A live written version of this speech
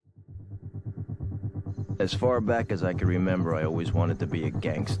As far back as I can remember, I always wanted to be a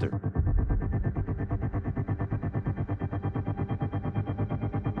gangster.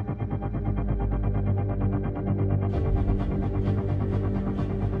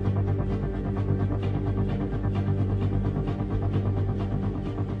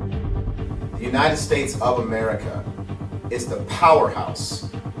 The United States of America is the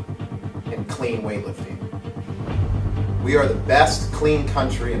powerhouse in clean weightlifting. We are the best clean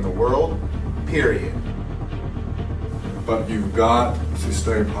country in the world, period. But you've got to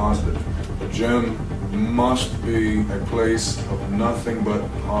stay positive. The gym must be a place of nothing but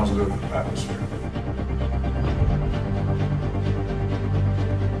positive atmosphere.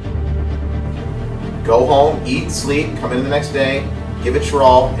 Go home, eat, sleep, come in the next day, give it your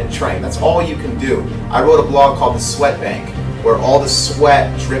all, and train. That's all you can do. I wrote a blog called The Sweat Bank, where all the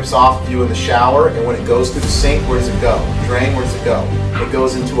sweat drips off you in the shower, and when it goes through the sink, where does it go? Drain, where does it go? It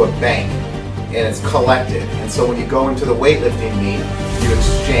goes into a bank, and it's collected. And so when you go into the weightlifting meet, you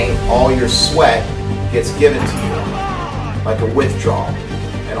exchange, all your sweat gets given to you, like a withdrawal.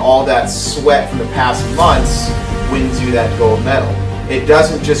 And all that sweat from the past months wins you that gold medal. It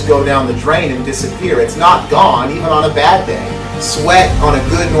doesn't just go down the drain and disappear. It's not gone, even on a bad day. Sweat on a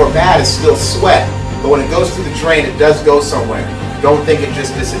good nor bad is still sweat. But when it goes through the drain, it does go somewhere. Don't think it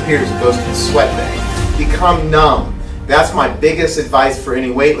just disappears. It goes to the sweat bank. Become numb. That's my biggest advice for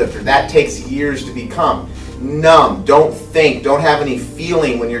any weightlifter. That takes years to become. Numb. Don't think. Don't have any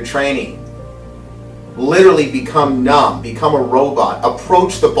feeling when you're training. Literally become numb. Become a robot.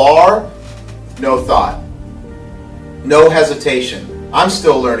 Approach the bar, no thought. No hesitation. I'm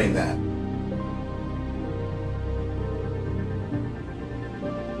still learning that.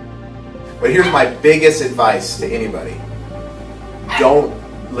 But here's my biggest advice to anybody. Don't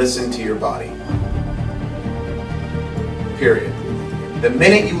listen to your body. Period. The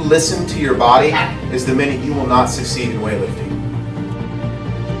minute you listen to your body is the minute you will not succeed in weightlifting.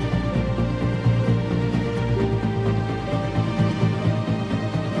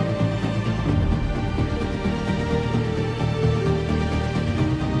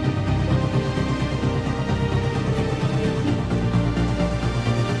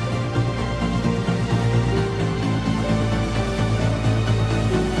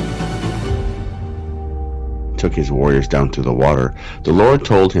 Took his warriors down to the water. The Lord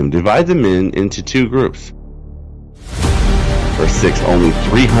told him, divide the men into two groups. Verse 6, only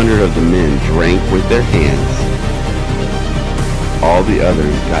 300 of the men drank with their hands. All the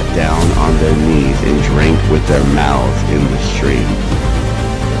others got down on their knees and drank with their mouths in the stream.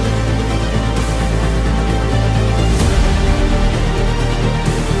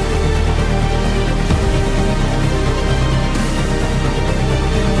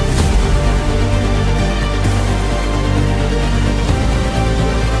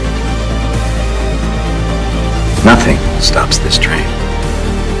 Nothing stops this train.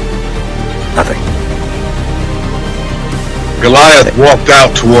 Nothing. Goliath walked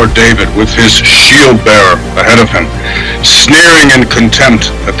out toward David with his shield bearer ahead of him, sneering in contempt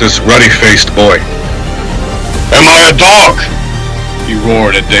at this ruddy-faced boy. Am I a dog? He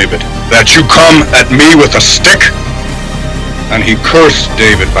roared at David, that you come at me with a stick? And he cursed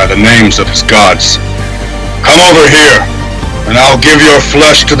David by the names of his gods. Come over here, and I'll give your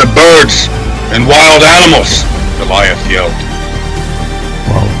flesh to the birds and wild animals, Goliath yelled.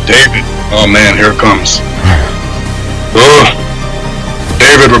 Whoa. David, oh man, here it comes.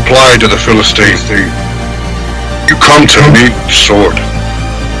 David replied to the Philistine, you come to me with sword,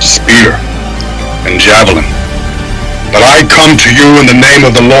 spear, and javelin, but I come to you in the name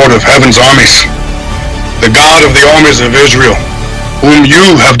of the Lord of heaven's armies, the God of the armies of Israel, whom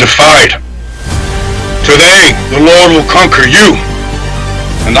you have defied. Today the Lord will conquer you,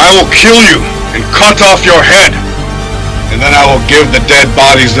 and I will kill you and cut off your head. And then I will give the dead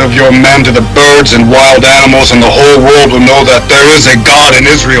bodies of your men to the birds and wild animals, and the whole world will know that there is a God in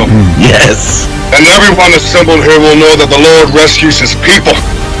Israel. Yes. And everyone assembled here will know that the Lord rescues his people,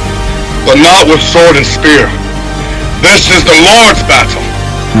 but not with sword and spear. This is the Lord's battle,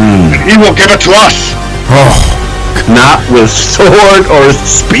 and he will give it to us. Oh, not with sword or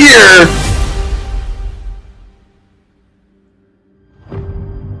spear.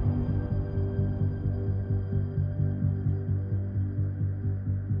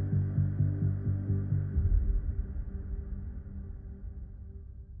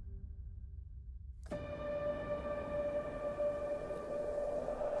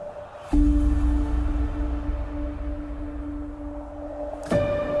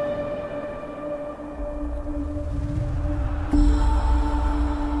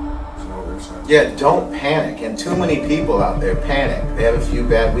 Yeah, don't panic. And too many people out there panic. They have a few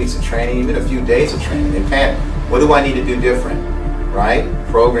bad weeks of training, even a few days of training. They panic. What do I need to do different? Right?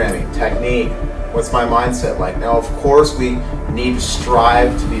 Programming, technique. What's my mindset like? Now, of course, we need to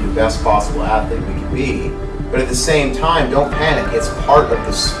strive to be the best possible athlete we can be. But at the same time, don't panic. It's part of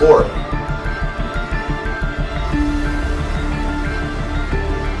the sport.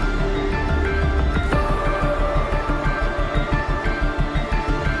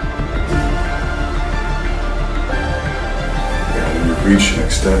 Reach and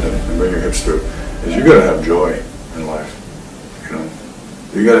extend and bring your hips through, is you gotta have joy in life. You know,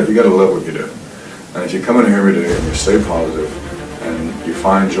 you gotta love what you do. And if you come in here every day and you stay positive and you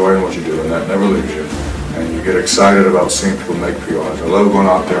find joy in what you do, and that never leaves you, and you get excited about seeing people make PRs. I love going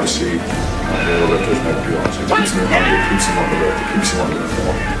out there and see the lifters make PRs. It keeps me hungry, it keeps them on the lift, it keeps them on the lift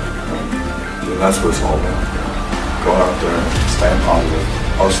more. And that's what it's all about. Going out there and staying positive,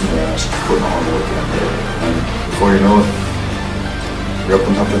 hustling your ass, putting hard work in. And before you know it, you're up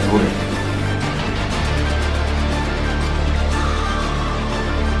on top of the podium.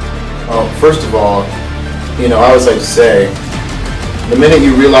 Well, first of all, I always like to say, the minute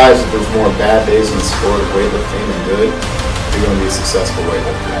you realize that there's more bad days in the sport of weightlifting than good, you're going to be a successful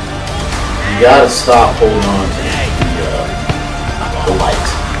weightlifter. You got to stop holding on to the light.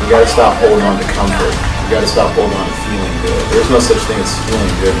 You got to stop holding on to comfort. You got to stop holding on to feeling good. There's no such thing as feeling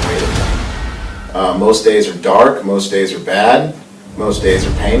good in weightlifting. Most days are dark. Most days are bad. Most days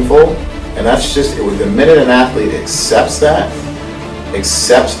are painful, and that's just the minute an athlete accepts that,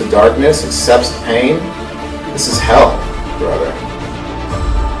 accepts the darkness, accepts the pain, this is hell, brother.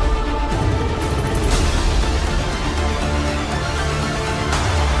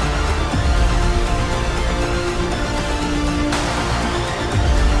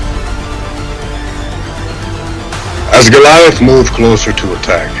 As Goliath moved closer to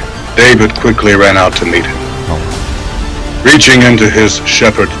attack, David quickly ran out to meet him. Reaching into his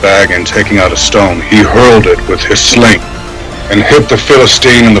shepherd's bag and taking out a stone, he hurled it with his sling and hit the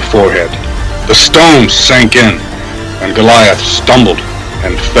Philistine in the forehead. The stone sank in, and Goliath stumbled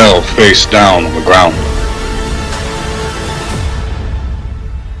and fell face down on the ground.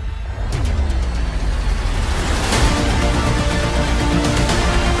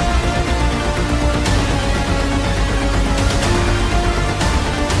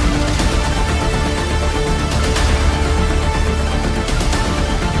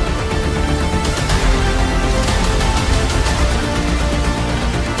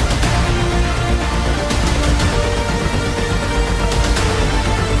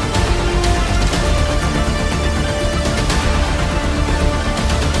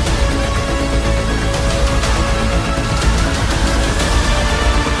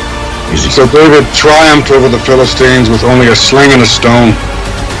 So David triumphed over the Philistines with only a sling and a stone,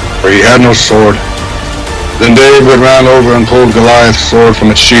 for he had no sword. Then David ran over and pulled Goliath's sword from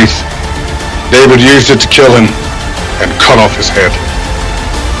its sheath. David used it to kill him and cut off his head.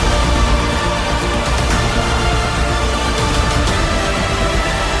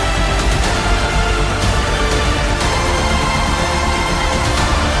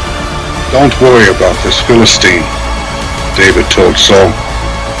 Don't worry about this Philistine, David told Saul.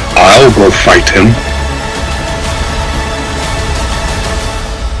 I'll go fight him.